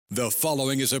The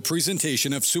following is a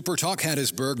presentation of SuperTalk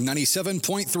Hattiesburg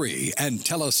 97.3 and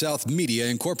TeleSouth Media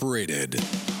Incorporated. Here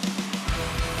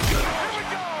we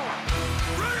go!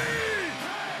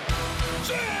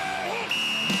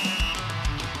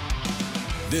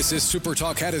 This is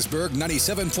SuperTalk Hattiesburg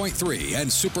 97.3 and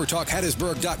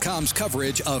SuperTalkHattiesburg.com's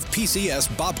coverage of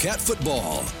PCS Bobcat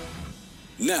football.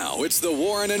 Now it's the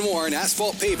Warren & Warren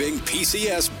Asphalt Paving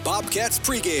PCS Bobcats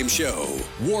pregame show.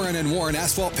 Warren & Warren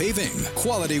Asphalt Paving,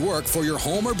 quality work for your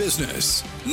home or business.